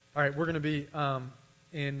All right, we're going to be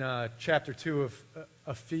in chapter 2 of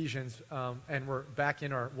Ephesians, and we're back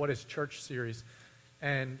in our What is Church series,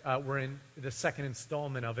 and we're in the second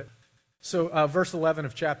installment of it. So verse 11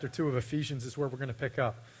 of chapter 2 of Ephesians is where we're going to pick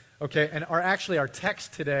up. Okay, and our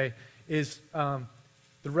text today is the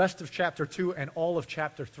rest of chapter 2 and all of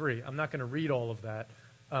chapter 3. I'm not going to read all of that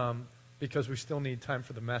because we still need time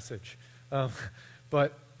for the message.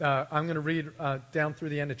 But I'm going to read down through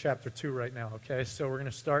the end of chapter 2 right now, okay? So we're going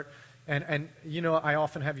to start. And you know, I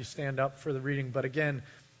often have you stand up for the reading, but again,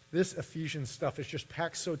 this Ephesians stuff is just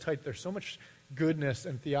packed so tight. There's so much goodness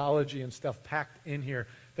and theology and stuff packed in here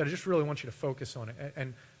that I just really want you to focus on it.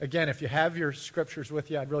 And again, if you have your scriptures with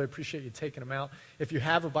you, I'd really appreciate you taking them out. If you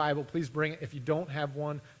have a Bible, please bring it. If you don't have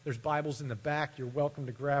one, there's Bibles in the back. You're welcome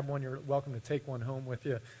to grab one. You're welcome to take one home with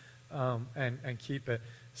you and keep it.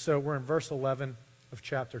 So we're in verse 11 of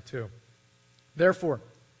chapter 2. Therefore,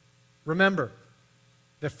 remember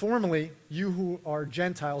that formerly you who are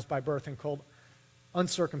Gentiles by birth and called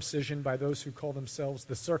uncircumcision by those who call themselves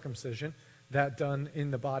the circumcision, that done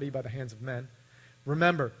in the body by the hands of men,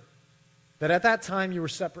 remember that at that time you were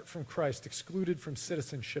separate from Christ, excluded from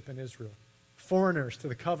citizenship in Israel, foreigners to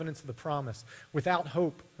the covenants of the promise, without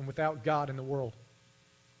hope and without God in the world.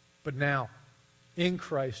 But now, in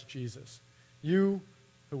Christ Jesus, you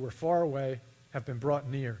who were far away have been brought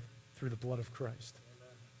near through the blood of Christ.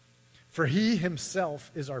 Amen. For he himself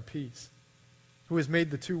is our peace, who has made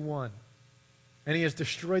the two one, and he has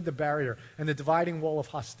destroyed the barrier and the dividing wall of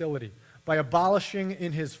hostility by abolishing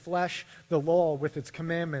in his flesh the law with its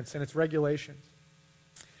commandments and its regulations.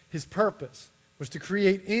 His purpose was to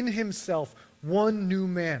create in himself one new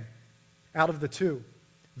man out of the two,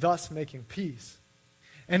 thus making peace.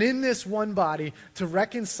 And in this one body to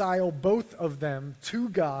reconcile both of them to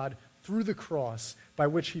God through the cross, by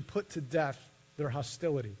which he put to death their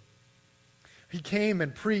hostility. He came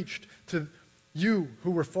and preached to you who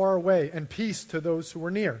were far away, and peace to those who were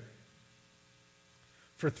near.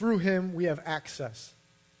 For through him we have access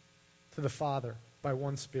to the Father by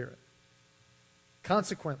one Spirit.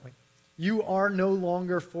 Consequently, you are no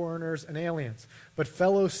longer foreigners and aliens, but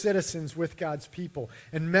fellow citizens with God's people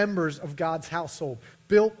and members of God's household,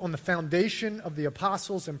 built on the foundation of the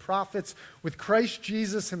apostles and prophets, with Christ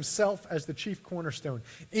Jesus himself as the chief cornerstone.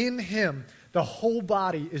 In him, the whole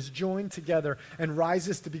body is joined together and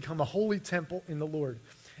rises to become a holy temple in the Lord.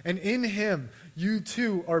 And in him, you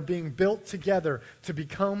too are being built together to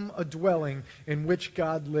become a dwelling in which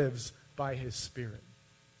God lives by his Spirit.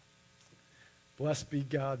 Blessed be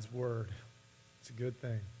God's word. It's a good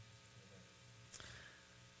thing.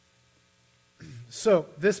 So,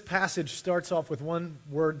 this passage starts off with one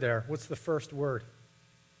word there. What's the first word?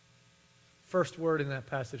 First word in that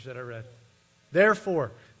passage that I read.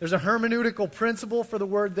 Therefore. There's a hermeneutical principle for the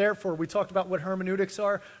word therefore. We talked about what hermeneutics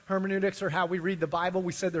are. Hermeneutics are how we read the Bible.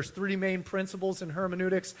 We said there's three main principles in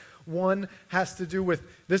hermeneutics. One has to do with,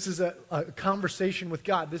 this is a conversation with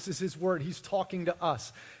God. This is his word. He's talking to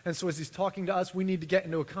us. And so as he's talking to us, we need to get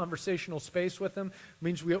into a conversational space with him. It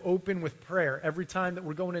means we open with prayer. Every time that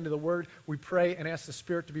we're going into the word, we pray and ask the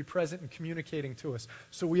Spirit to be present and communicating to us.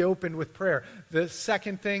 So we open with prayer. The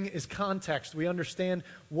second thing is context. We understand,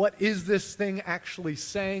 what is this thing actually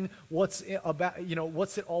saying? What's it about?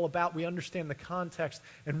 What's it all about? We understand the context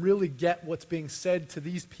and really get what's being said to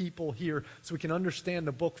these people here, so we can understand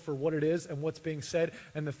the book for what it is and what's being said.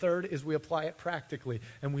 And the third is we apply it practically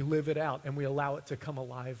and we live it out and we allow it to come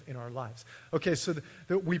alive in our lives. Okay, so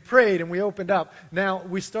we prayed and we opened up. Now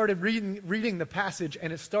we started reading the passage,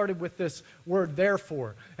 and it started with this word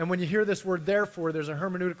therefore. And when you hear this word therefore, there's a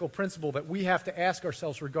hermeneutical principle that we have to ask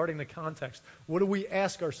ourselves regarding the context. What do we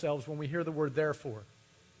ask ourselves when we hear the word therefore?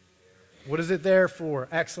 What is it there for?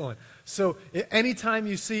 Excellent. So anytime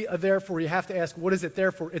you see a therefore, you have to ask, what is it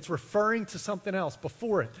there for? It's referring to something else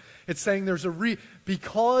before it. It's saying there's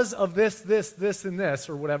because of this, and this,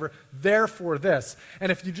 or whatever, therefore this.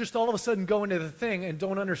 And if you just all of a sudden go into the thing and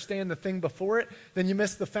don't understand the thing before it, then you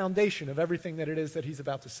miss the foundation of everything that it is that he's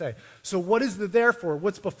about to say. So what is the therefore?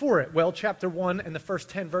 What's before it? Well, chapter 1 and the first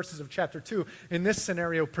 10 verses of chapter 2. In this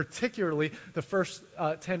scenario, particularly the first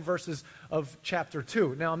 10 verses of chapter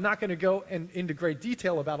 2. Now, I'm not going to go into great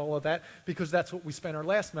detail about all of that, because that's what we spent our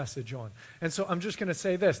last message on. And so I'm just going to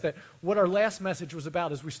say this, that what our last message was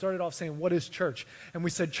about is we started off saying, what is church? And we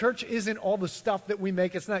said church isn't all the stuff that we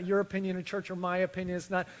make. It's not your opinion of church or my opinion. It's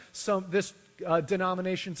not this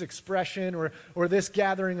denomination's expression or this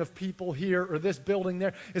gathering of people here or this building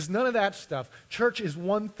there. It's none of that stuff. Church is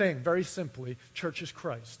one thing, very simply. Church is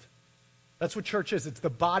Christ. That's what church is. It's the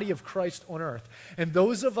body of Christ on earth. And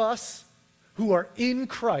those of us who are in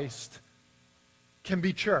Christ can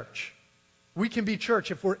be church. We can be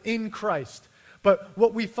church if we're in Christ. But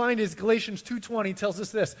what we find is Galatians 2:20 tells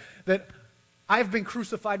us this, that I've been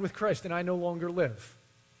crucified with Christ and I no longer live.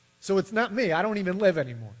 So it's not me. I don't even live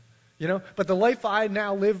anymore. But the life I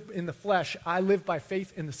now live in the flesh, I live by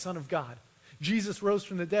faith in the Son of God. Jesus rose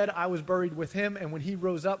from the dead. I was buried with him. And when he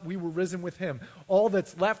rose up, we were risen with him. All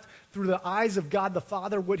that's left through the eyes of God the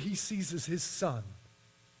Father, what he sees is his Son.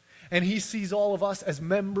 And he sees all of us as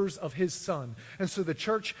members of his Son. And so the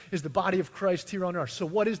church is the body of Christ here on earth. So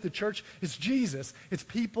what is the church? It's Jesus. It's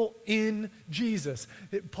people in Jesus.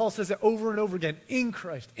 Paul says it over and over again, in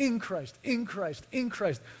Christ, in Christ, in Christ, in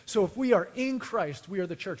Christ. So if we are in Christ, we are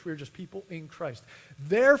the church. We are just people in Christ.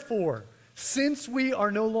 Therefore, since we are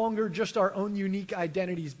no longer just our own unique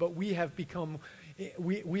identities, but we have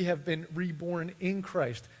been reborn in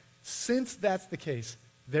Christ, since that's the case,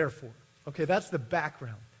 therefore, okay, that's the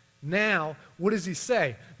background. Now, what does he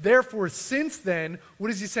say? Therefore, since then,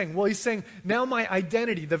 what is he saying? Well, he's saying, now my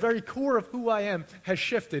identity, the very core of who I am, has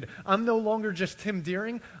shifted. I'm no longer just Tim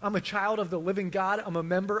Deering. I'm a child of the living God. I'm a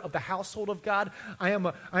member of the household of God. I am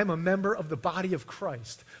a member of the body of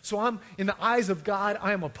Christ. So in the eyes of God,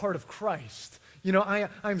 I am a part of Christ.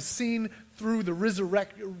 I'm seen through the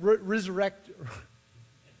resurrected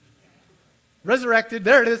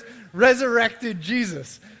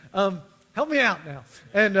Jesus. Help me out now.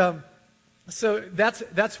 And so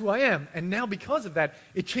that's who I am. And now because of that,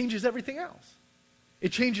 it changes everything else.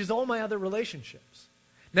 It changes all my other relationships.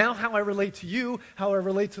 Now how I relate to you, how I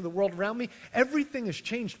relate to the world around me, everything has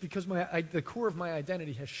changed because the core of my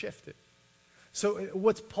identity has shifted. So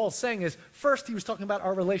what Paul's saying is, first he was talking about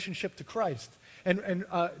our relationship to Christ. And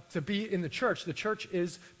to be in the church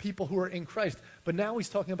is people who are in Christ. But now he's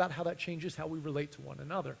talking about how that changes how we relate to one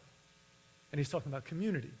another. And he's talking about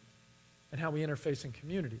community. And how we interface in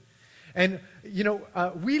community. And,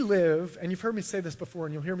 we live, and you've heard me say this before,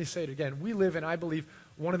 and you'll hear me say it again, we live in, I believe,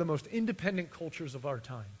 one of the most independent cultures of our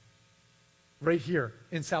time. Right here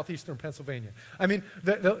in southeastern Pennsylvania. I mean,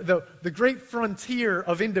 the great frontier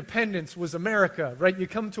of independence was America, right? You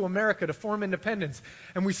come to America to form independence.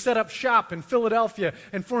 And we set up shop in Philadelphia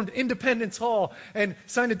and formed Independence Hall and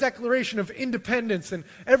signed a Declaration of Independence. And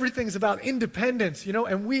everything's about independence,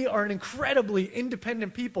 and we are an incredibly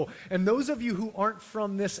independent people. And those of you who aren't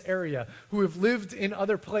from this area, who have lived in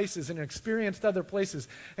other places and experienced other places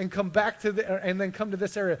and come back and then come to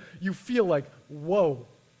this area, you feel like, whoa,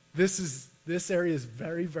 this area is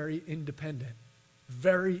very, very independent.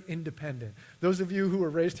 Very independent. Those of you who were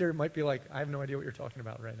raised here might be like, I have no idea what you're talking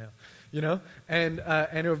about right now. And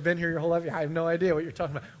who have been here your whole life, I have no idea what you're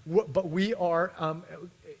talking about. But we are,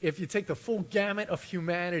 if you take the full gamut of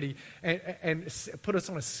humanity and put us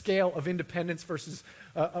on a scale of independence versus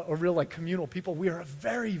a real communal people, we are a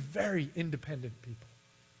very, very independent people.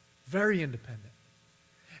 Very independent.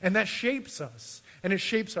 And that shapes us, and it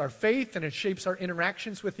shapes our faith, and it shapes our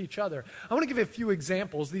interactions with each other. I want to give you a few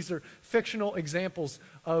examples. These are fictional examples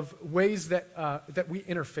of ways that we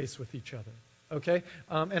interface with each other, okay?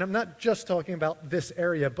 And I'm not just talking about this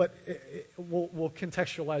area, but we'll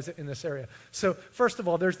contextualize it in this area. So first of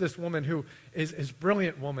all, there's this woman who is a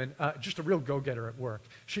brilliant woman, just a real go-getter at work.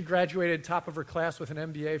 She graduated top of her class with an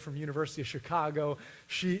MBA from University of Chicago.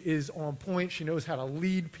 She is on point. She knows how to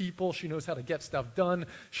lead people. She knows how to get stuff done.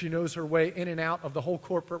 She knows her way in and out of the whole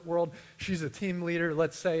corporate world. She's a team leader,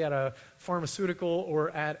 let's say, at a pharmaceutical or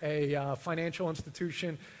at a financial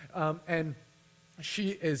institution. And she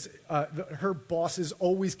is, her bosses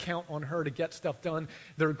always count on her to get stuff done.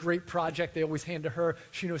 They're a great project. They always hand to her.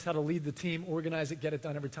 She knows how to lead the team, organize it, get it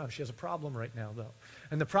done every time. She has a problem right now, though.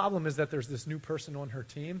 And the problem is that there's this new person on her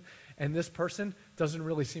team, and this person doesn't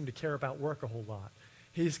really seem to care about work a whole lot.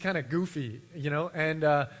 He's kind of goofy,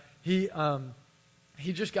 and he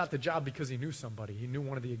just got the job because he knew somebody. He knew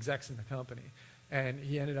one of the execs in the company, and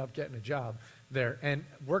he ended up getting a job there. And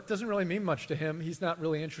work doesn't really mean much to him. He's not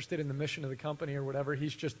really interested in the mission of the company or whatever.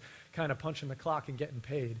 He's just kind of punching the clock and getting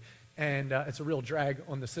paid. And it's a real drag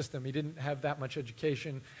on the system. He didn't have that much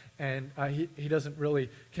education, and he doesn't really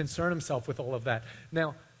concern himself with all of that.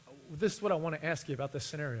 Now, this is what I want to ask you about this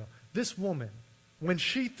scenario. This woman, when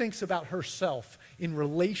she thinks about herself in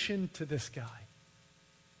relation to this guy,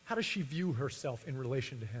 how does she view herself in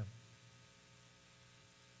relation to him?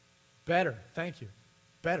 Better. Thank you.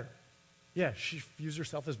 Better. Yeah, she views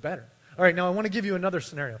herself as better. All right, now I want to give you another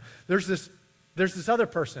scenario. There's this other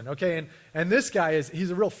person, okay, and this guy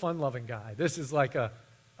he's a real fun-loving guy. This is like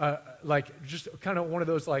just kind of one of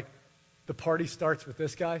those the party starts with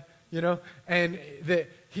this guy, and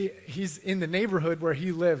he's in the neighborhood where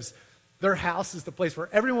he lives. Their house is the place where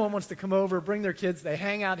everyone wants to come over, bring their kids, they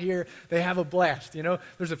hang out here, they have a blast, you know?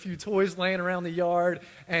 There's a few toys laying around the yard,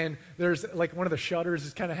 and there's like one of the shutters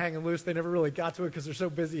is kind of hanging loose. They never really got to it because they're so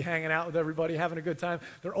busy hanging out with everybody, having a good time.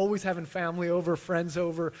 They're always having family over, friends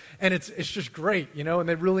over, and it's just great, you know? And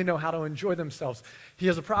they really know how to enjoy themselves. He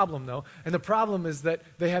has a problem, though, and the problem is that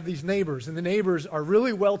they have these neighbors, and the neighbors are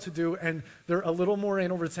really well-to-do, and they're a little more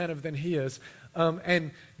anal retentive than he is.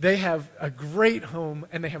 And they have a great home,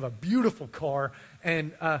 and they have a beautiful car,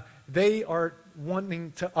 and they are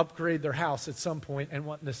wanting to upgrade their house at some point and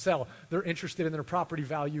wanting to sell. They're interested in their property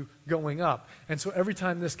value going up. And so every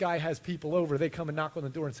time this guy has people over, they come and knock on the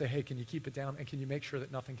door and say, hey, can you keep it down, and can you make sure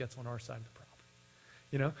that nothing gets on our side of the property?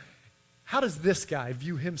 You know? How does this guy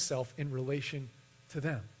view himself in relation to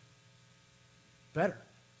them? Better.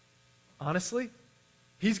 Honestly?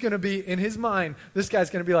 He's going to be, in his mind, this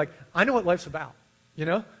guy's going to be like, I know what life's about, you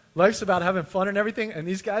know? Life's about having fun and everything, and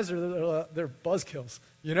these guys are they're buzzkills,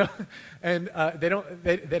 you know? And they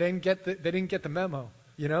didn't get the memo,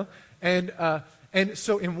 you know? And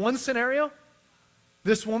so in one scenario,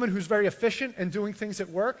 this woman who's very efficient and doing things at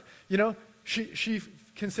work, you know, she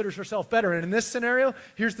considers herself better. And in this scenario,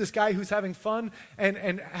 here's this guy who's having fun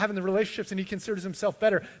and having the relationships, and he considers himself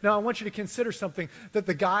better. Now, I want you to consider something, that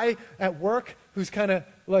the guy at work who's kind of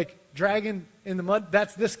like dragging in the mud,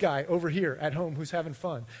 that's this guy over here at home who's having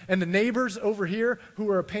fun. And the neighbors over here who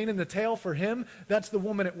are a pain in the tail for him, that's the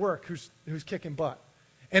woman at work who's kicking butt.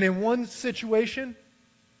 And in one situation,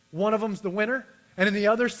 one of them's the winner, and in the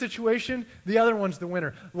other situation, the other one's the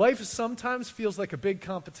winner. Life sometimes feels like a big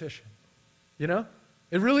competition, you know?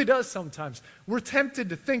 It really does sometimes. We're tempted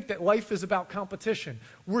to think that life is about competition.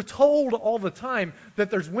 We're told all the time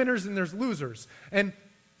that there's winners and there's losers. And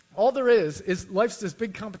all there is life's this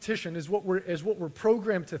big competition is what we're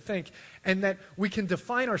programmed to think, and that we can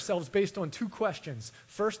define ourselves based on two questions.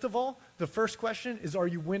 First of all, the first question is, are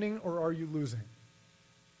you winning or are you losing?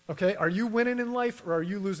 Okay, are you winning in life or are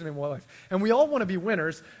you losing in life? And we all want to be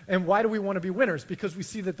winners. And why do we want to be winners? Because we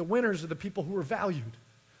see that the winners are the people who are valued.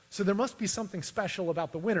 So there must be something special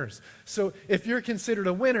about the winners. So if you're considered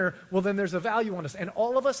a winner, well, then there's a value on us. And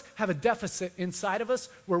all of us have a deficit inside of us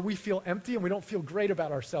where we feel empty and we don't feel great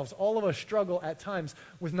about ourselves. All of us struggle at times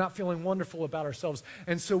with not feeling wonderful about ourselves.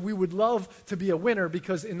 And so we would love to be a winner,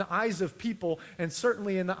 because in the eyes of people, and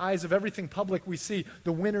certainly in the eyes of everything public we see,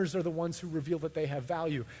 the winners are the ones who reveal that they have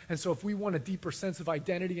value. And so if we want a deeper sense of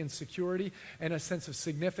identity and security and a sense of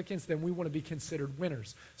significance, then we want to be considered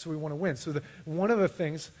winners. So we want to win. So one of the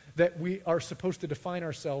things that we are supposed to define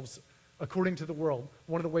ourselves according to the world,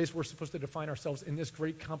 one of the ways we're supposed to define ourselves in this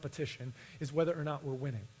great competition, is whether or not we're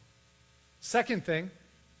winning. Second thing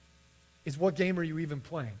is, what game are you even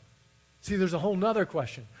playing? See, there's a whole nother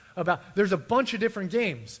question about, there's a bunch of different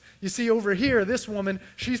games. You see over here, this woman,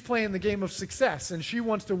 she's playing the game of success, and she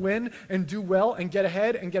wants to win and do well and get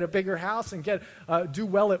ahead and get a bigger house and do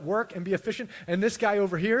well at work and be efficient. And this guy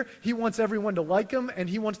over here, he wants everyone to like him, and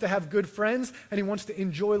he wants to have good friends, and he wants to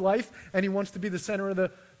enjoy life, and he wants to be the center of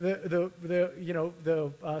the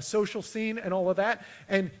social scene and all of that.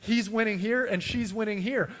 And he's winning here and she's winning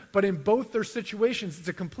here. But in both their situations, it's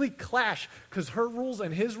a complete clash, because her rules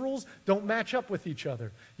and his rules don't match up with each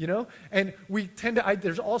other, you know? And we tend to,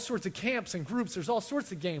 there's all sorts of camps and groups. There's all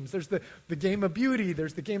sorts of games. There's the game of beauty.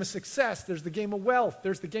 There's the game of success. There's the game of wealth.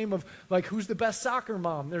 There's the game of, like, who's the best soccer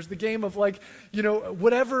mom. There's the game of, like, you know,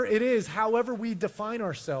 whatever it is, however we define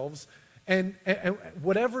ourselves, and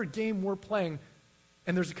whatever game we're playing.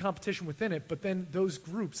 And there's a competition within it, but then those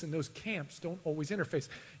groups and those camps don't always interface.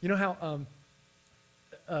 You know how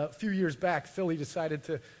a few years back, Philly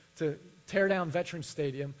decided to tear down Veterans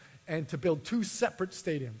Stadium and to build two separate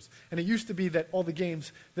stadiums. And it used to be that all the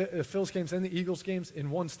games, the Phils games and the Eagles games, in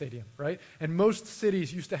one stadium, right? And most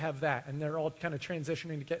cities used to have that, and they're all kind of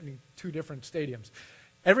transitioning to getting two different stadiums.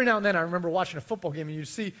 Every now and then I remember watching a football game, and you'd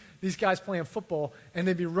see these guys playing football, and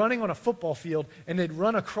they'd be running on a football field, and they'd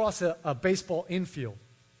run across a baseball infield.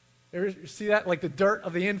 You see that? Like, the dirt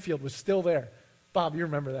of the infield was still there. Bob, you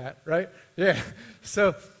remember that, right? Yeah.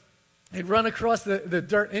 So they'd run across the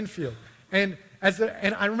dirt infield. And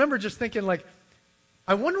I remember just thinking, like,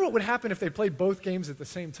 I wonder what would happen if they played both games at the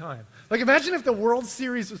same time. Like, imagine if the World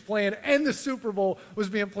Series was playing and the Super Bowl was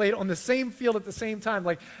being played on the same field at the same time.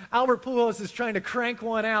 Like, Albert Pujols is trying to crank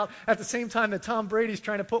one out at the same time that Tom Brady's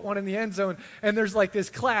trying to put one in the end zone. And there's like this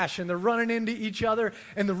clash, and they're running into each other,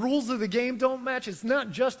 and the rules of the game don't match. It's not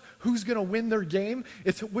just who's going to win their game.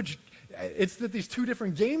 It's It's that these two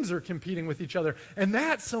different games are competing with each other. And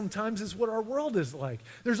that sometimes is what our world is like.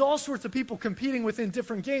 There's all sorts of people competing within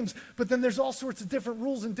different games, but then there's all sorts of different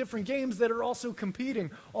rules in different games that are also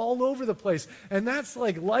competing all over the place. And that's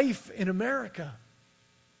like life in America.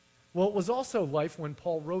 Well, it was also life when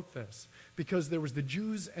Paul wrote this, because there was the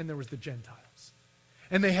Jews and there was the Gentiles.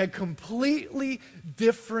 And they had completely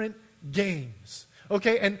different games.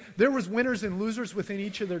 Okay, and there was winners and losers within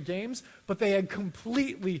each of their games, but they had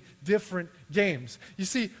completely different games. You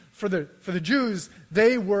see, for the Jews,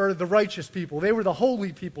 they were the righteous people. They were the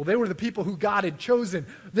holy people. They were the people who God had chosen.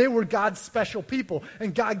 They were God's special people,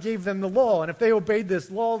 and God gave them the law. And if they obeyed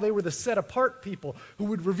this law, they were the set-apart people who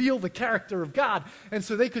would reveal the character of God. And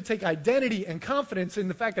so they could take identity and confidence in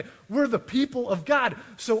the fact that we're the people of God.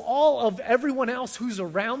 So all of everyone else who's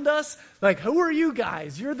around us, like, who are you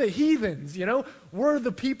guys? You're the heathens, you know? We're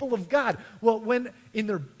the people of God. Well, when in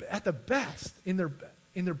their best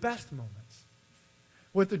moments,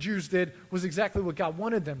 what the Jews did was exactly what God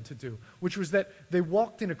wanted them to do, which was that they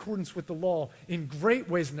walked in accordance with the law in great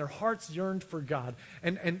ways, and their hearts yearned for God.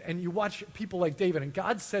 And you watch people like David, and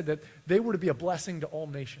God said that they were to be a blessing to all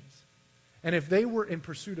nations. And if they were in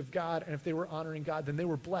pursuit of God, and if they were honoring God, then they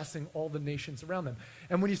were blessing all the nations around them.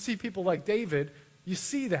 And when you see people like David, you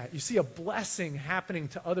see that. You see a blessing happening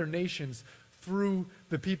to other nations through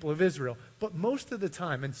the people of Israel. But most of the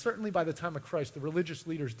time, and certainly by the time of Christ, the religious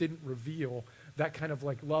leaders didn't reveal that kind of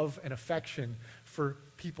like love and affection for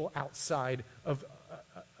people outside of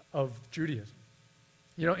Judaism.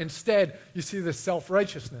 You know, instead, you see this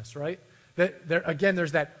self-righteousness, right? That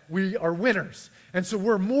there's that we are winners. And so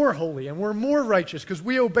we're more holy and we're more righteous because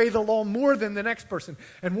we obey the law more than the next person.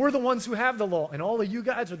 And we're the ones who have the law. And all of you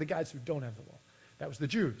guys are the guys who don't have the law. That was the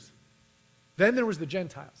Jews. Then there was the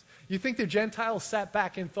Gentiles. You think the Gentiles sat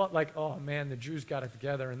back and thought like, oh man, the Jews got it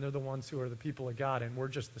together and they're the ones who are the people of God and we're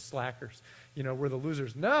just the slackers. You know, we're the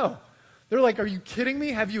losers. No. They're like, are you kidding me?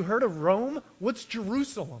 Have you heard of Rome? What's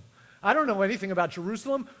Jerusalem? I don't know anything about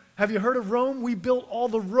Jerusalem. Have you heard of Rome? We built all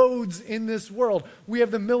the roads in this world. We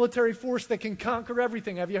have the military force that can conquer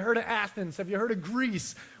everything. Have you heard of Athens? Have you heard of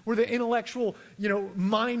Greece? We're the intellectual,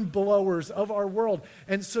 mind blowers of our world.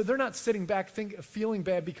 And so they're not sitting back feeling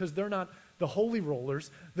bad because they're not the holy rollers.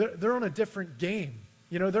 They're on a different game.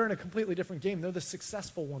 They're in a completely different game. They're the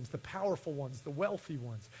successful ones, the powerful ones, the wealthy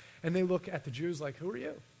ones. And they look at the Jews like, who are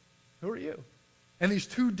you? Who are you? And these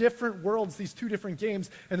two different worlds, these two different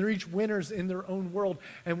games, and they're each winners in their own world.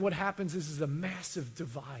 And what happens is a massive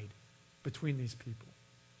divide between these people.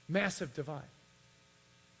 Massive divide.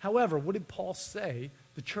 However, what did Paul say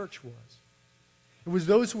the church was? It was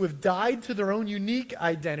those who have died to their own unique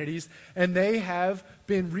identities, and they have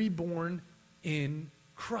been reborn in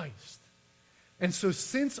Christ. And so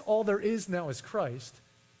since all there is now is Christ,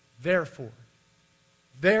 therefore,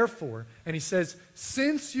 and he says,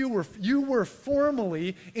 since you were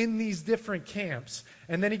formerly in these different camps,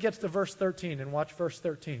 and then he gets to verse 13, and watch verse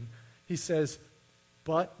 13. He says,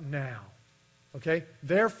 but now, okay?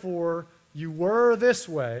 Therefore, you were this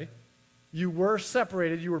way, you were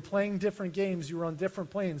separated, you were playing different games, you were on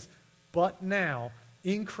different planes, but now,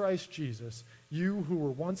 in Christ Jesus, you who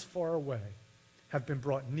were once far away have been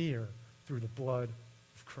brought near through the blood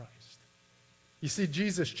of Christ. You see,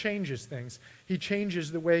 Jesus changes things. He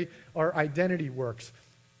changes the way our identity works.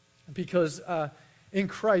 Because in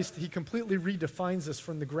Christ, he completely redefines us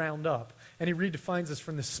from the ground up. And he redefines us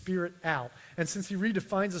from the spirit out. And since he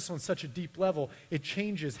redefines us on such a deep level, it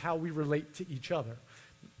changes how we relate to each other.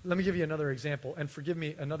 Let me give you another example, and forgive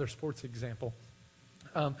me, another sports example.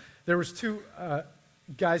 There was two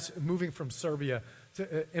guys moving from Serbia,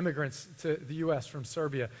 immigrants to the U.S. from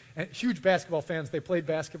Serbia, and huge basketball fans. They played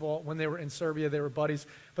basketball when they were in Serbia. They were buddies,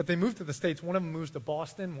 but they moved to the States. One of them moves to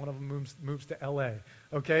Boston. One of them moves to L.A.,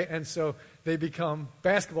 okay? And so they become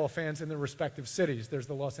basketball fans in their respective cities. There's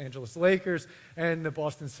the Los Angeles Lakers and the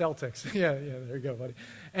Boston Celtics. yeah, there you go, buddy.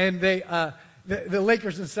 And they... The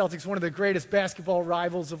Lakers and Celtics, one of the greatest basketball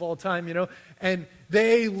rivals of all time, and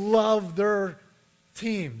they love their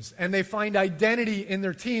teams, and they find identity in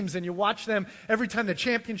their teams, and you watch them every time the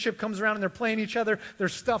championship comes around and they're playing each other.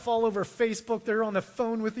 There's stuff all over Facebook. They're on the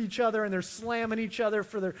phone with each other, and they're slamming each other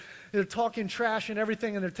they're talking trash and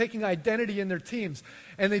everything, and they're taking identity in their teams.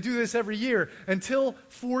 And they do this every year until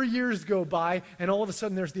 4 years go by, and all of a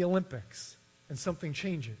sudden there's the Olympics, and something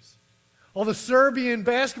changes. All the Serbian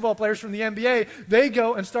basketball players from the NBA, they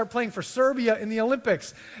go and start playing for Serbia in the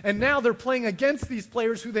Olympics. And now they're playing against these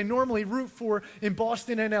players who they normally root for in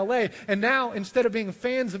Boston and LA. And now, instead of being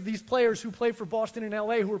fans of these players who play for Boston and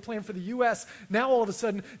LA, who are playing for the U.S., now all of a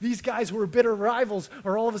sudden, these guys who are bitter rivals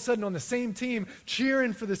are all of a sudden on the same team,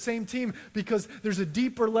 cheering for the same team, because there's a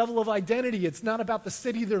deeper level of identity. It's not about the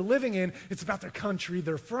city they're living in, it's about their country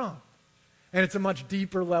they're from. And it's a much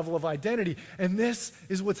deeper level of identity. And this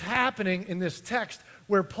is what's happening in this text,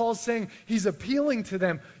 where Paul's saying he's appealing to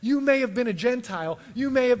them. You may have been a Gentile. You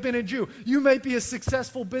may have been a Jew. You might be a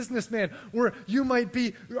successful businessman. Or you might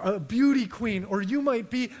be a beauty queen. Or you might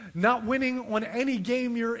be not winning on any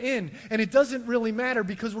game you're in. And it doesn't really matter,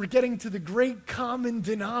 because we're getting to the great common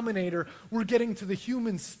denominator. We're getting to the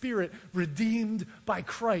human spirit redeemed by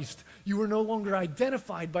Christ. You are no longer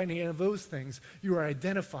identified by any of those things. You are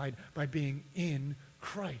identified by being in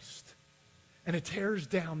Christ. And it tears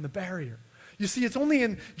down the barrier. You see, it's only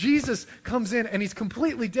in Jesus comes in and he's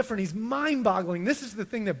completely different. He's mind-boggling. This is the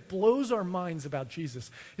thing that blows our minds about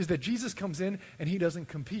Jesus, is that Jesus comes in and he doesn't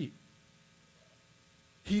compete.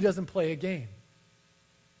 He doesn't play a game.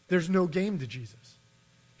 There's no game to Jesus.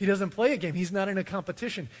 He doesn't play a game. He's not in a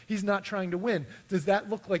competition. He's not trying to win. Does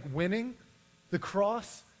that look like winning the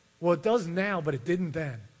cross? Well, it does now, but it didn't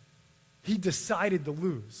then. He decided to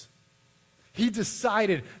lose. He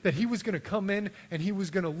decided that he was going to come in and he was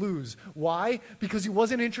going to lose. Why? Because he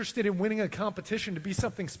wasn't interested in winning a competition to be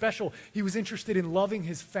something special. He was interested in loving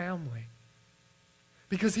his family.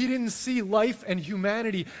 Because he didn't see life and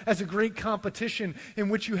humanity as a great competition in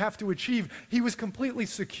which you have to achieve. He was completely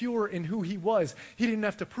secure in who he was. He didn't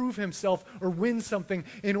have to prove himself or win something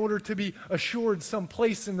in order to be assured some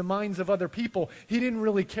place in the minds of other people. He didn't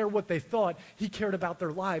really care what they thought. He cared about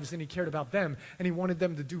their lives and he cared about them. And he wanted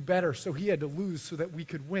them to do better, so he had to lose so that we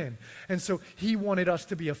could win. And so he wanted us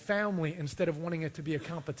to be a family instead of wanting it to be a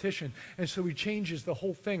competition. And so he changes the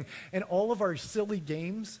whole thing. And all of our silly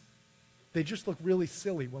games, they just look really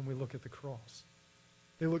silly when we look at the cross.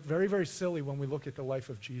 They look very, very silly when we look at the life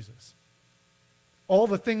of Jesus. All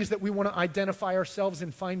the things that we want to identify ourselves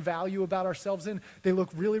and find value about ourselves in, they look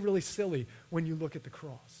really, really silly when you look at the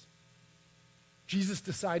cross. Jesus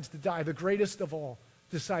decides to die. The greatest of all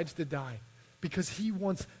decides to die because he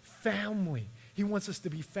wants family. He wants us to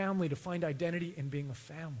be family, to find identity in being a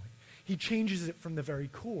family. He changes it from the very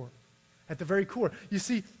core. At the very core. You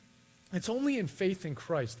see, it's only in faith in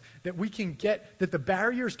Christ that we can get, that the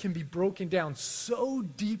barriers can be broken down so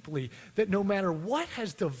deeply that no matter what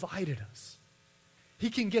has divided us, he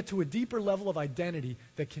can get to a deeper level of identity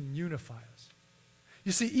that can unify us.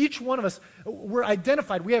 You see, each one of us, we're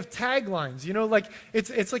identified. We have taglines. You know, like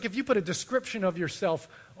it's like if you put a description of yourself,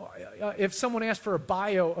 if someone asked for a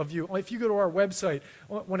bio of you, if you go to our website,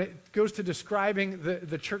 when it goes to describing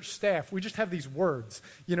the church staff, we just have these words,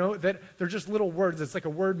 you know, that they're just little words. It's like a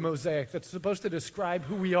word mosaic that's supposed to describe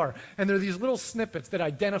who we are. And they're these little snippets that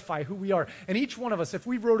identify who we are. And each one of us, if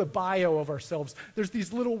we wrote a bio of ourselves, there's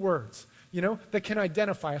these little words, you know, that can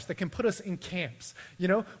identify us, that can put us in camps. You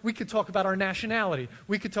know, we could talk about our nationality.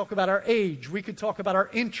 We could talk about our age. We could talk about our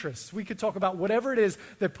interests. We could talk about whatever it is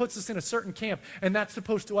that puts us in a certain camp, and that's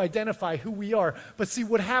supposed to identify who we are. But see,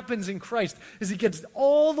 what happens in Christ is he gets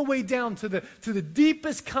all the way down to the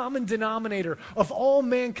deepest common denominator of all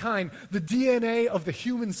mankind, the DNA of the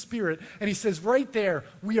human spirit, and he says right there,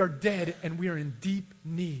 we are dead and we are in deep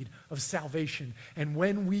need of salvation. And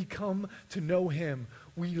when we come to know him,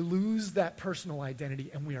 we lose that personal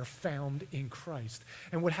identity and we are found in Christ.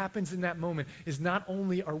 And what happens in that moment is not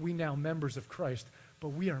only are we now members of Christ, but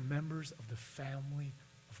we are members of the family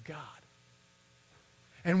of God.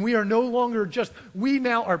 And we are no longer just, we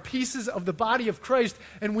now are pieces of the body of Christ,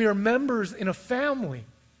 and we are members in a family.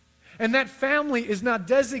 And that family is not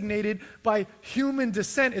designated by human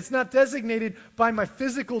descent. It's not designated by my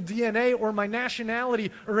physical DNA or my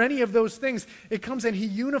nationality or any of those things. It comes and he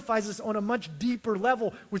unifies us on a much deeper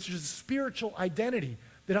level, which is spiritual identity,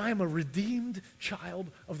 that I am a redeemed child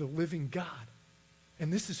of the living God.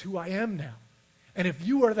 And this is who I am now. And if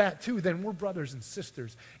you are that too, then we're brothers and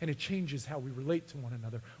sisters, and it changes how we relate to one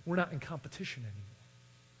another. We're not in competition anymore.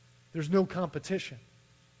 There's no competition.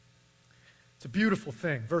 It's a beautiful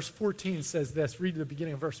thing. Verse 14 says this. Read the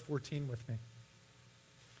beginning of verse 14 with me.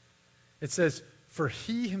 It says, "For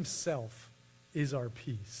he himself is our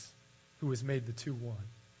peace, who has made the two one."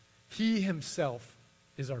 He himself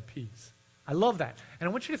is our peace. I love that. And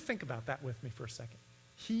I want you to think about that with me for a second.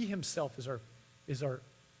 He himself is our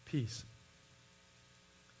peace.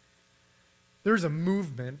 There's a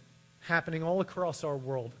movement happening all across our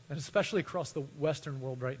world, and especially across the Western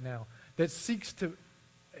world right now, that seeks to,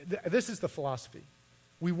 this is the philosophy,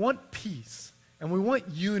 we want peace, and we want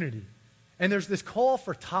unity. And there's this call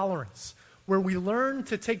for tolerance, where we learn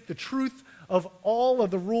to take the truth of all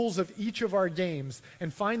of the rules of each of our games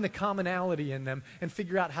and find the commonality in them and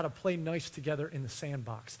figure out how to play nice together in the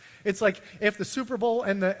sandbox. It's like if the Super Bowl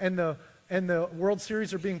and the World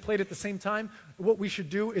Series are being played at the same time, what we should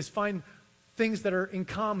do is find things that are in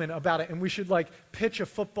common about it, and we should like pitch a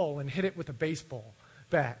football and hit it with a baseball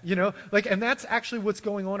bat, and that's actually what's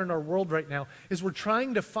going on in our world right now, is we're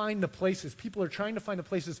trying to find the places, people are trying to find the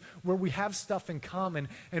places where we have stuff in common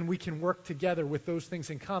and we can work together with those things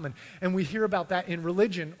in common. And we hear about that in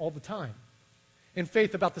religion all the time, in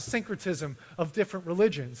faith, about the syncretism of different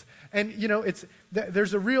religions. And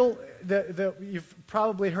there's a real, you've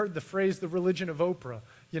probably heard the phrase, the religion of Oprah,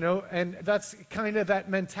 and that's kind of that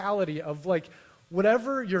mentality of like,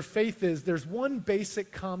 whatever your faith is, there's one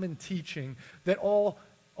basic common teaching that all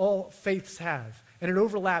faiths have, and it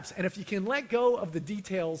overlaps. And if you can let go of the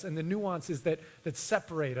details and the nuances that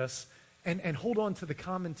separate us and hold on to the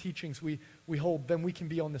common teachings we hold, then we can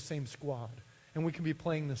be on the same squad, and we can be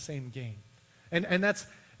playing the same game.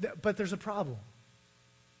 But there's a problem.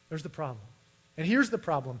 There's the problem. And here's the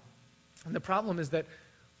problem. And the problem is that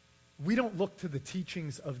we don't look to the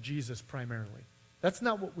teachings of Jesus primarily. That's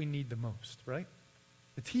not what we need the most, right?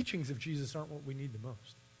 The teachings of Jesus aren't what we need the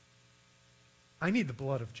most. I need the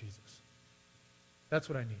blood of Jesus. That's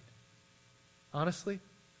what I need. Honestly,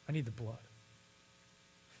 I need the blood.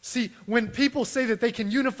 See, when people say that they can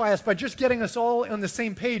unify us by just getting us all on the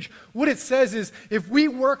same page, what it says is if we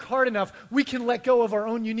work hard enough, we can let go of our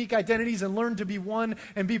own unique identities and learn to be one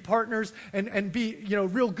and be partners and be,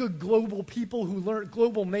 real good global people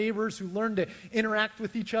global neighbors who learn to interact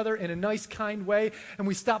with each other in a nice, kind way. And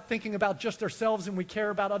we stop thinking about just ourselves and we care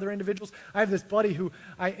about other individuals. I have this buddy who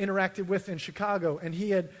I interacted with in Chicago, and he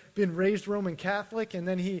had been raised Roman Catholic, and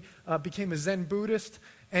then he became a Zen Buddhist.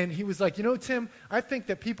 And he was like, Tim, I think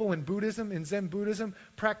that people in Buddhism, in Zen Buddhism,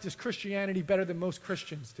 practice Christianity better than most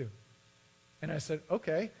Christians do. And I said,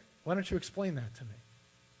 okay, why don't you explain that to me?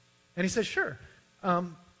 And he said, sure.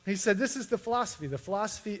 He said, this is the philosophy. The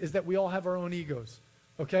philosophy is that we all have our own egos,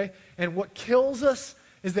 okay? And what kills us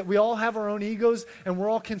is that we all have our own egos and we're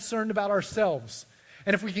all concerned about ourselves.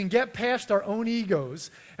 And if we can get past our own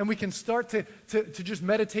egos and we can start to just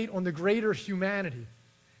meditate on the greater humanity,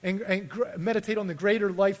 and meditate on the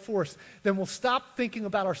greater life force, then we'll stop thinking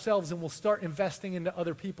about ourselves and we'll start investing into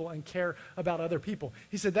other people and care about other people.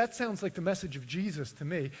 He said, that sounds like the message of Jesus to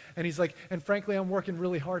me. And he's like, and frankly, I'm working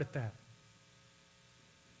really hard at that.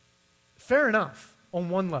 Fair enough on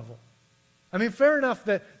one level. I mean, fair enough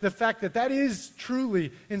that the fact that is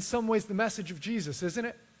truly, in some ways, the message of Jesus, isn't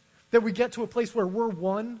it? That we get to a place where we're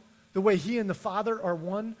one, the way he and the Father are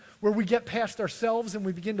one, where we get past ourselves and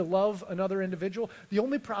we begin to love another individual. The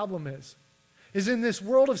only problem is in this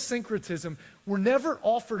world of syncretism, we're never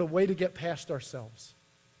offered a way to get past ourselves.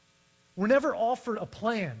 We're never offered a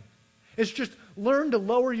plan. It's just learn to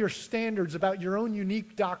lower your standards about your own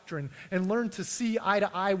unique doctrine and learn to see eye to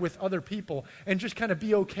eye with other people and just kind of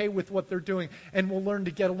be okay with what they're doing, and we'll learn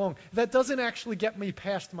to get along. That doesn't actually get me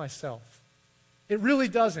past myself. It really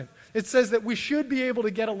doesn't. It says that we should be able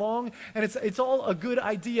to get along, and it's all a good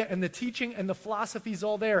idea, and the teaching and the philosophy is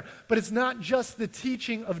all there. But it's not just the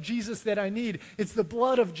teaching of Jesus that I need. It's the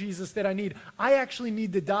blood of Jesus that I need. I actually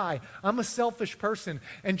need to die. I'm a selfish person,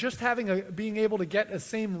 and just being able to get the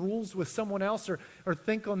same rules with someone else or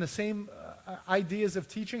think on the same ideas of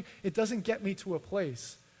teaching, it doesn't get me to a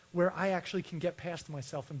place where I actually can get past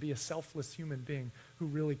myself and be a selfless human being who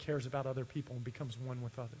really cares about other people and becomes one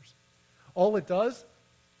with others. All it does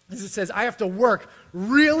is it says, I have to work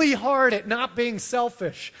really hard at not being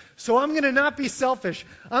selfish. So I'm going to not be selfish.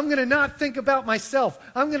 I'm going to not think about myself.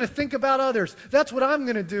 I'm going to think about others. That's what I'm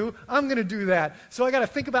going to do. I'm going to do that. So I got to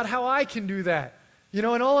think about how I can do that. And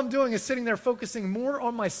all I'm doing is sitting there focusing more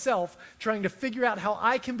on myself, trying to figure out how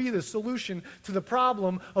I can be the solution to the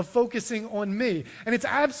problem of focusing on me. And it's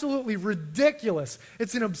absolutely ridiculous.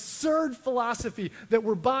 It's an absurd philosophy that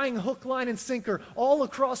we're buying hook, line, and sinker all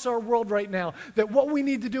across our world right now, that what we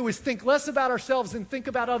need to do is think less about ourselves and think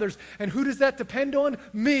about others. And who does that depend on?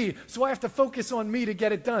 Me. So I have to focus on me to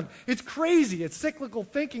get it done. It's crazy. It's cyclical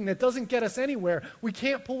thinking that doesn't get us anywhere. We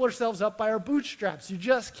can't pull ourselves up by our bootstraps. You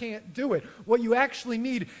just can't do it. What you actually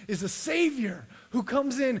need is a Savior who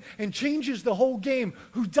comes in and changes the whole game,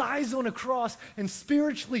 who dies on a cross and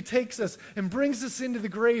spiritually takes us and brings us into the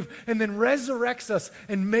grave and then resurrects us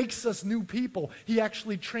and makes us new people. He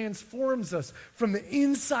actually transforms us from the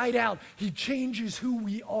inside out. He changes who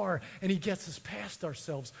we are, and he gets us past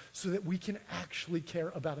ourselves so that we can actually care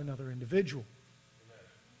about another individual.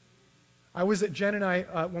 Jen and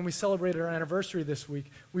I, when we celebrated our anniversary this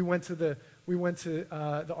week, we went to the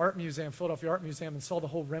Art Museum, Philadelphia Art Museum, and saw the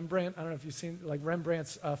whole Rembrandt. I don't know if you've seen, like,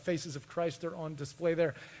 Rembrandt's Faces of Christ are on display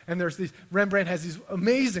there. And Rembrandt has these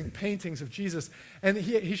amazing paintings of Jesus. And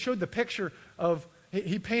he showed the picture of,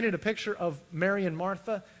 he painted a picture of Mary and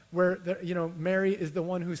Martha, where, Mary is the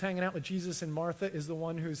one who's hanging out with Jesus, and Martha is the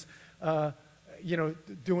one who's,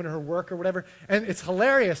 doing her work or whatever. And it's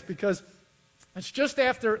hilarious because it's just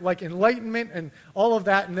after, like, Enlightenment and all of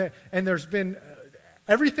that, and there's been,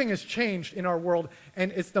 everything has changed in our world,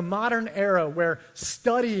 and it's the modern era where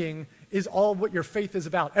studying is all what your faith is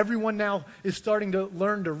about. Everyone now is starting to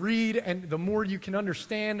learn to read, and the more you can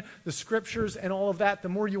understand the scriptures and all of that, the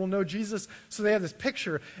more you will know Jesus. So they have this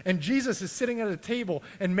picture, and Jesus is sitting at a table,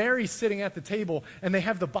 and Mary's sitting at the table, and they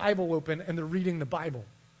have the Bible open, and they're reading the Bible,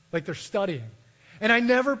 like they're studying. And I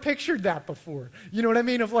never pictured that before. You know what I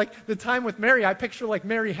mean? Of, like, the time with Mary, I picture, like,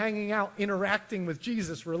 Mary hanging out, interacting with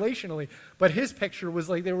Jesus relationally. But his picture was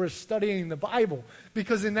like they were studying the Bible.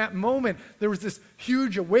 Because in that moment, there was this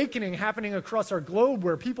huge awakening happening across our globe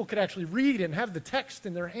where people could actually read and have the text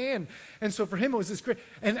in their hand. And so for him, it was this great,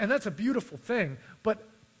 and that's a beautiful thing. But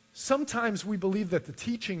sometimes we believe that the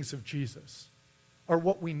teachings of Jesus are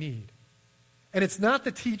what we need. And it's not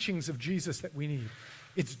the teachings of Jesus that we need.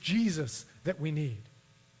 It's Jesus that we need.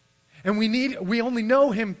 And we only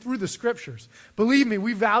know him through the scriptures. Believe me,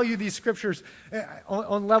 we value these scriptures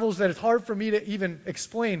on levels that it's hard for me to even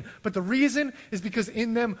explain. But the reason is because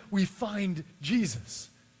in them we find Jesus.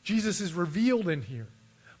 Jesus is revealed in here.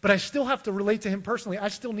 But I still have to relate to him personally. I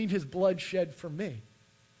still need his blood shed for me.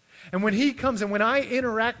 And when he comes and when I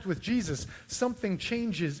interact with Jesus, something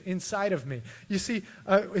changes inside of me. You see,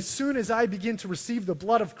 as soon as I begin to receive the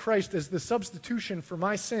blood of Christ as the substitution for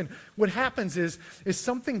my sin, what happens is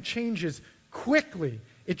something changes quickly.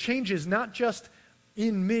 It changes not just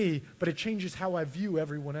in me, but it changes how I view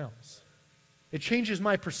everyone else. It changes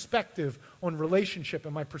my perspective on relationship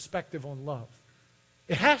and my perspective on love.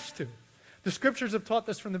 It has to. The scriptures have taught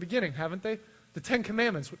this from the beginning, haven't they? The 10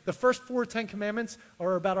 Commandments. The first 4 Ten Commandments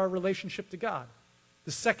are about our relationship to God.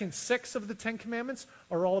 The second 6 of the 10 Commandments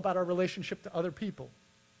are all about our relationship to other people.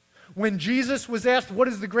 When Jesus was asked, what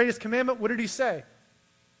is the greatest commandment? What did he say?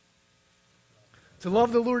 To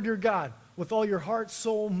love the Lord your God with all your heart,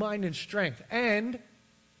 soul, mind, and strength. And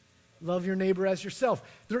love your neighbor as yourself.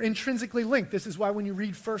 They're intrinsically linked. This is why when you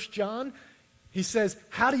read 1 John, he says,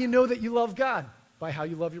 how do you know that you love God? By how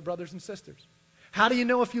you love your brothers and sisters. How do you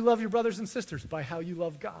know if you love your brothers and sisters? By how you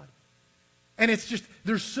love God. And it's just,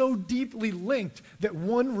 they're so deeply linked that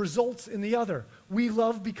one results in the other. We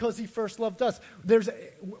love because he first loved us.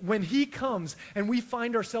 When he comes and we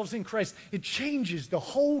find ourselves in Christ, it changes the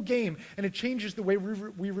whole game, and it changes the way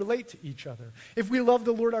we relate to each other. If we love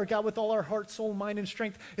the Lord our God with all our heart, soul, mind, and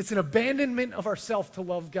strength, it's an abandonment of ourself to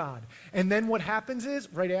love God. And then what happens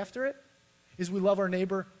is, right after it, is we love our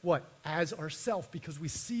neighbor, what? As ourself, because we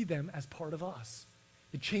see them as part of us.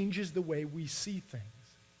 It changes the way we see things.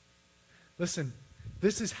 Listen,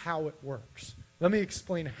 this is how it works. Let me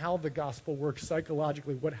explain how the gospel works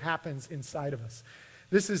psychologically, what happens inside of us.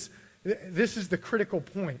 This is the critical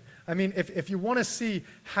point. I mean, if you want to see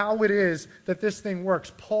how it is that this thing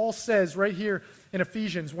works, Paul says right here in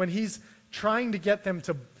Ephesians, when he's trying to get them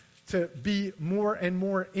to be more and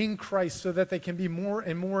more in Christ so that they can be more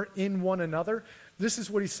and more in one another, this is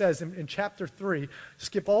what he says in chapter 3.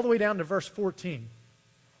 Skip all the way down to verse 14.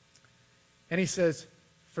 And he says,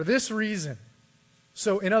 for this reason,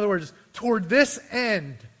 so in other words, toward this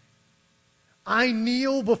end, I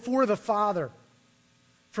kneel before the Father,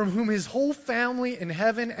 from whom his whole family in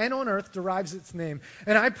heaven and on earth derives its name.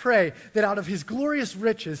 And I pray that out of his glorious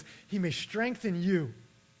riches, he may strengthen you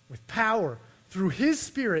with power through his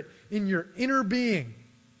Spirit in your inner being,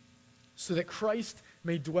 so that Christ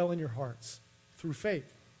may dwell in your hearts through faith.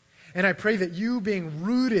 And I pray that you, being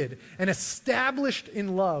rooted and established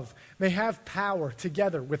in love, may have power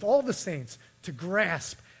together with all the saints to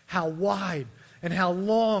grasp how wide and how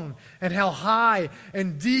long and how high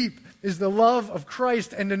and deep is the love of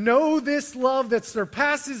Christ, and to know this love that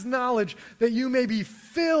surpasses knowledge, that you may be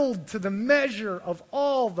filled to the measure of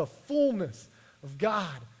all the fullness of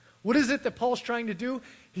God. What is it that Paul's trying to do?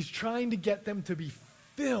 He's trying to get them to be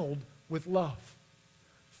filled with love.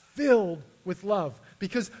 Filled with love.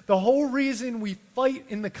 Because the whole reason we fight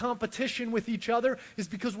in the competition with each other is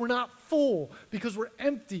because we're not full, because we're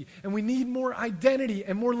empty, and we need more identity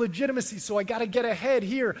and more legitimacy. So I got to get ahead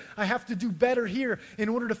here. I have to do better here in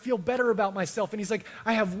order to feel better about myself. And he's like,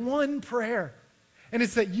 I have one prayer, And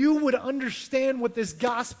it's that you would understand what this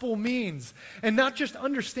gospel means. And not just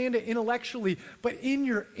understand it intellectually, but in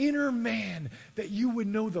your inner man, that you would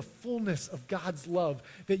know the fullness of God's love.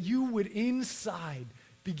 That you would inside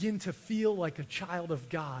begin to feel like a child of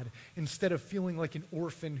God instead of feeling like an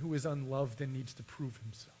orphan who is unloved and needs to prove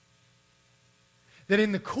himself. That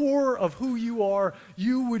in the core of who you are,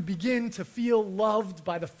 you would begin to feel loved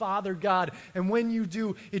by the Father God. And when you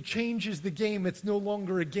do, it changes the game. It's no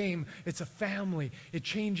longer a game. It's a family. It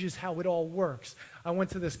changes how it all works. I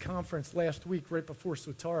went to this conference last week right before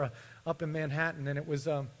Swatara up in Manhattan, and it was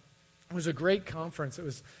a great conference. It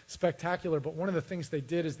was spectacular. But one of the things they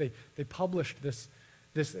did is they published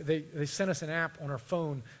they sent us an app on our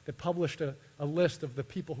phone that published a list of the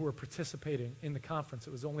people who were participating in the conference.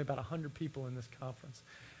 It was only about 100 people in this conference.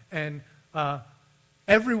 And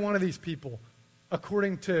every one of these people,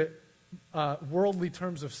 according to worldly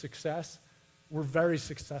terms of success, were very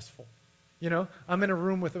successful. You know, I'm in a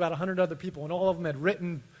room with about 100 other people, and all of them had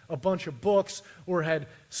written a bunch of books or had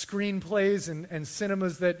screenplays and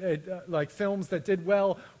cinemas that, like films that did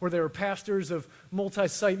well, or they were pastors of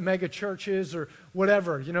multi-site mega churches or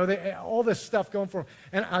whatever. You know, all this stuff going for them.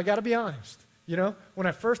 And I got to be honest, you know, when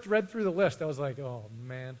I first read through the list, I was like, oh,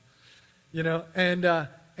 man. You know, and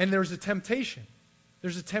there's a temptation.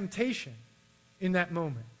 There's a temptation in that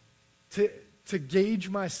moment to gauge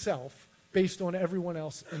myself based on everyone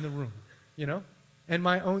else in the room, you know, and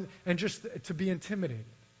my own, and just to be intimidated.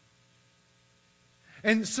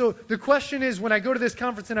 And so the question is, when I go to this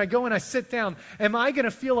conference and I go and I sit down, am I going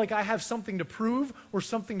to feel like I have something to prove or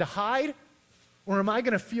something to hide? Or am I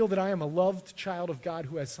going to feel that I am a loved child of God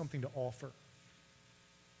who has something to offer?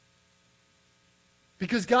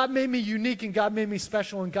 Because God made me unique and God made me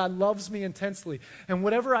special and God loves me intensely. And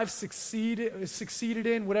whatever I've succeeded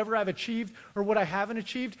in, whatever I've achieved or what I haven't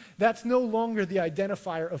achieved, that's no longer the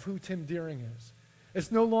identifier of who Tim Deering is. It's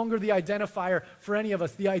no longer the identifier for any of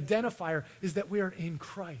us. The identifier is that we are in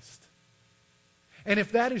Christ. And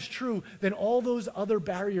if that is true, then all those other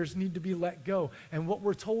barriers need to be let go. And what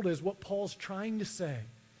we're told is, what Paul's trying to say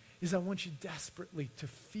is, I want you desperately to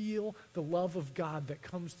feel the love of God that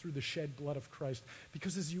comes through the shed blood of Christ.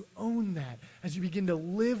 Because as you own that, as you begin to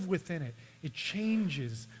live within it, it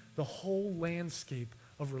changes the whole landscape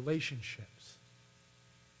of relationships.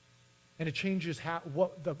 And it changes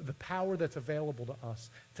the power that's available to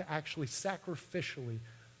us to actually sacrificially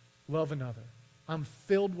love another. I'm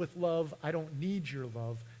filled with love. I don't need your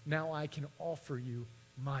love. Now I can offer you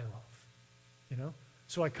my love. You know?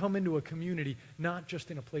 So I come into a community not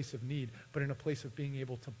just in a place of need, but in a place of being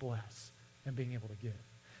able to bless and being able to give.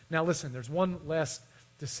 Now listen, there's one last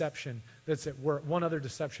deception that's at work, one other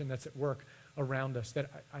deception that's at work around us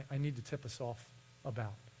that I need to tip us off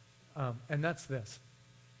about. And that's this.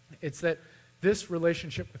 It's that this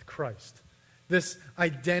relationship with Christ, this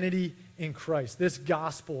identity in Christ, this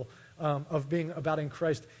gospel of being about in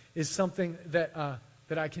Christ is something that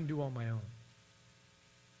I can do on my own.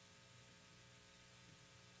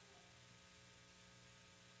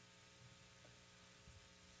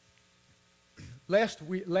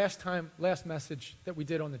 Last message that we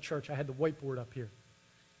did on the church, I had the whiteboard up here.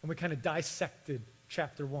 And we kind of dissected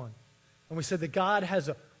chapter 1. And we said that God has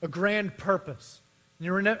a grand purpose.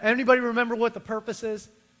 Anybody remember what the purpose is?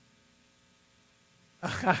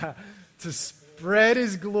 To spread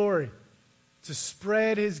his glory. To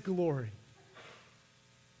spread his glory.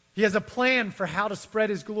 He has a plan for how to spread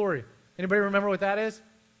his glory. Anybody remember what that is?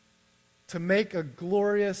 To make a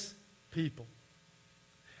glorious people.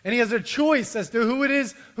 And he has a choice as to who it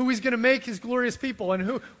is, who he's going to make his glorious people.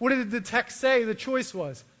 And what did the text say the choice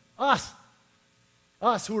was? Us.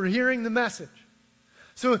 Us who are hearing the message.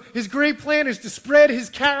 So his great plan is to spread his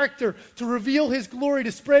character, to reveal his glory,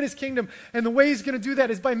 to spread his kingdom. And the way he's going to do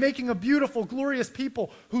that is by making a beautiful, glorious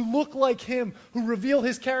people who look like him, who reveal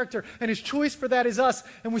his character. And his choice for that is us.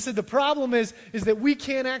 And we said the problem is that we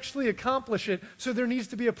can't actually accomplish it, so there needs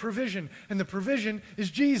to be a provision. And the provision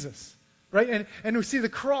is Jesus, right? And we see the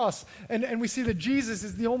cross, and we see that Jesus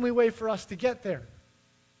is the only way for us to get there.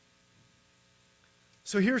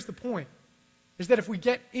 So here's the point, is that if we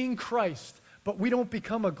get in Christ, but we don't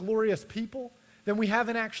become a glorious people, then we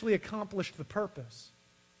haven't actually accomplished the purpose.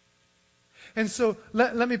 And so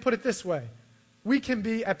let me put it this way. We can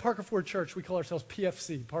be, at Parker Ford Church, we call ourselves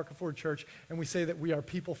PFC, Parker Ford Church, and we say that we are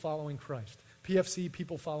people following Christ. PFC,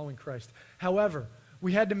 people following Christ. However,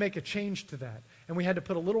 we had to make a change to that, and we had to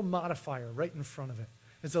put a little modifier right in front of it.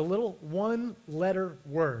 It's a little one-letter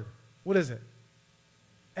word. What is it?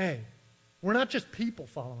 A. We're not just people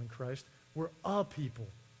following Christ, we're a people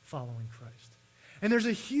following Christ. And there's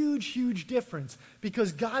a huge, huge difference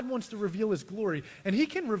because God wants to reveal his glory. And he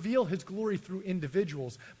can reveal his glory through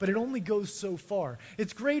individuals, but it only goes so far.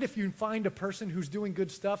 It's great if you find a person who's doing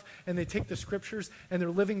good stuff and they take the scriptures and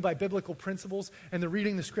they're living by biblical principles and they're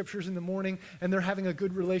reading the scriptures in the morning and they're having a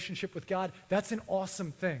good relationship with God. That's an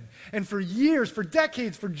awesome thing. And for years, for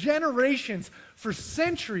decades, for generations, for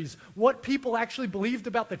centuries, what people actually believed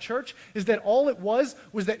about the church is that all it was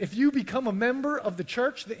that if you become a member of the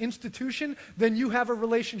church, the institution, then you have a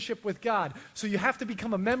relationship with God. So you have to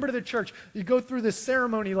become a member of the church. You go through this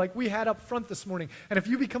ceremony like we had up front this morning. And if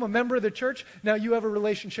you become a member of the church, now you have a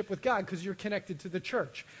relationship with God because you're connected to the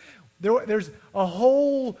church. There's a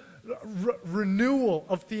whole renewal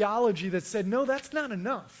of theology that said, no, that's not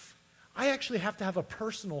enough. I actually have to have a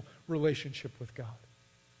personal relationship with God.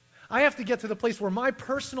 I have to get to the place where my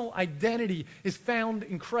personal identity is found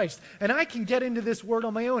in Christ. And I can get into this word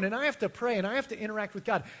on my own. And I have to pray and I have to interact with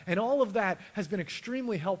God. And all of that has been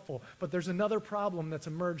extremely helpful. But there's another problem that's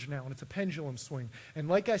emerged now, and it's a pendulum swing. And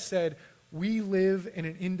like I said, we live in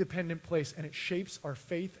an independent place, and it shapes our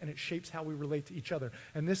faith, and it shapes how we relate to each other.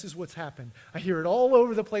 And this is what's happened. I hear it all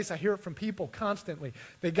over the place. I hear it from people constantly.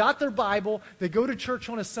 They got their Bible. They go to church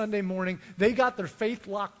on a Sunday morning. They got their faith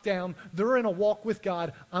locked down. They're in a walk with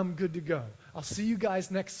God. I'm good to go. I'll see you guys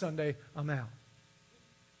next Sunday. I'm out.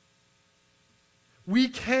 We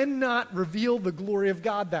cannot reveal the glory of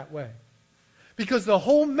God that way. Because the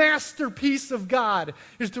whole masterpiece of God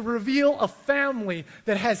is to reveal a family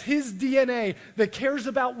that has his DNA, that cares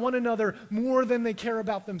about one another more than they care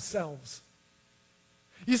about themselves.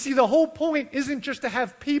 You see, the whole point isn't just to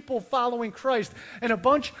have people following Christ and a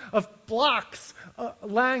bunch of blocks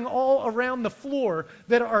lying all around the floor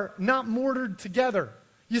that are not mortared together.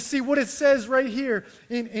 You see what it says right here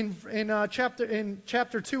in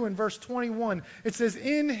chapter 2 in verse 21. It says,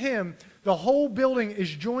 in him the whole building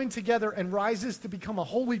is joined together and rises to become a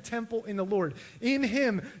holy temple in the Lord. In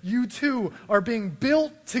him you too are being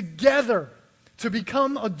built together to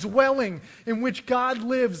become a dwelling in which God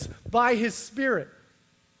lives by his Spirit.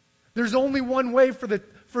 There's only one way for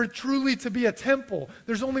it truly to be a temple.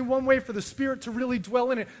 There's only one way for the Spirit to really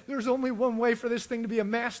dwell in it. There's only one way for this thing to be a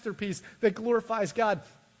masterpiece that glorifies God.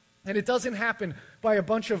 And it doesn't happen by a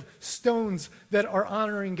bunch of stones that are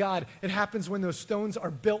honoring God. It happens when those stones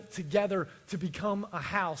are built together to become a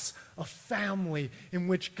house, a family in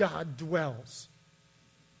which God dwells.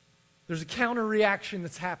 There's a counter reaction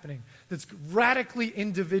that's happening that's radically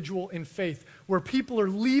individual in faith, where people are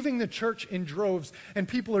leaving the church in droves and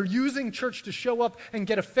people are using church to show up and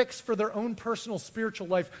get a fix for their own personal spiritual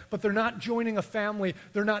life, but they're not joining a family,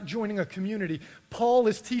 they're not joining a community. Paul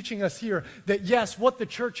is teaching us here that yes, what the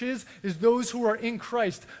church is those who are in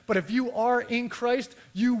Christ, but if you are in Christ,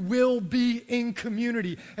 you will be in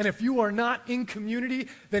community. And if you are not in community,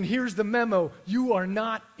 then here's the memo: you are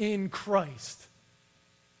not in Christ.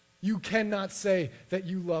 You cannot say that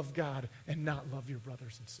you love God and not love your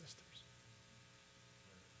brothers and sisters.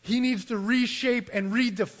 He needs to reshape and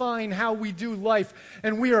redefine how we do life.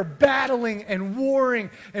 And we are battling and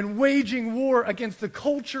warring and waging war against the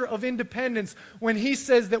culture of independence when he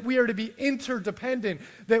says that we are to be interdependent,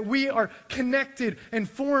 that we are connected and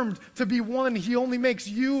formed to be one. He only makes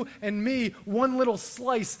you and me one little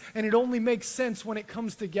slice, and it only makes sense when it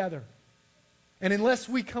comes together. And unless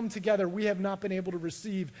we come together, we have not been able to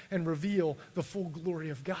receive and reveal the full glory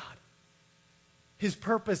of God. His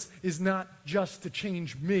purpose is not just to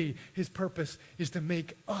change me. His purpose is to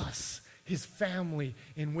make us his family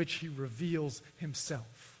in which he reveals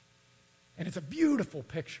himself. And it's a beautiful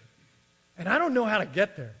picture. And I don't know how to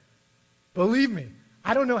get there. Believe me,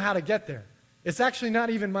 I don't know how to get there. It's actually not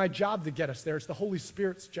even my job to get us there. It's the Holy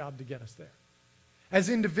Spirit's job to get us there. As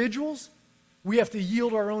individuals, we have to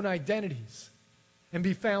yield our own identities and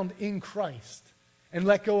be found in Christ and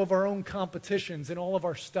let go of our own competitions and all of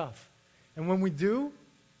our stuff. And when we do,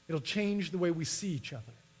 it'll change the way we see each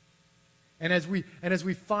other. And as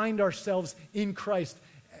we find ourselves in Christ,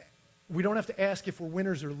 we don't have to ask if we're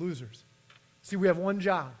winners or losers. See, we have one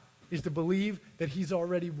job, is to believe that he's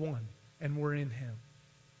already won and we're in him.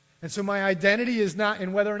 And so my identity is not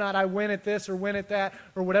in whether or not I win at this or win at that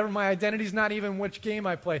or whatever. My identity is not even which game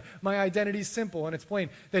I play. My identity is simple and it's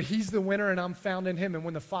plain, that he's the winner and I'm found in him. And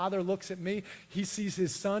when the Father looks at me, he sees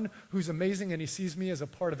his Son, who's amazing, and he sees me as a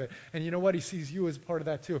part of it. And you know what? He sees you as part of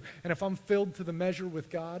that too. And if I'm filled to the measure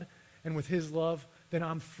with God and with his love, then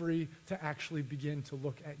I'm free to actually begin to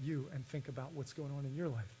look at you and think about what's going on in your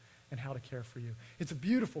life and how to care for you. It's a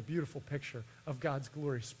beautiful, beautiful picture of God's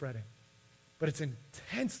glory spreading. But it's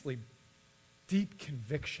intensely deep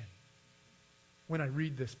conviction when I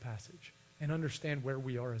read this passage and understand where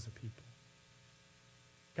we are as a people.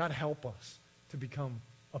 God, help us to become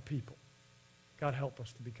a people. God, help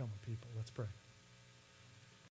us to become a people. Let's pray.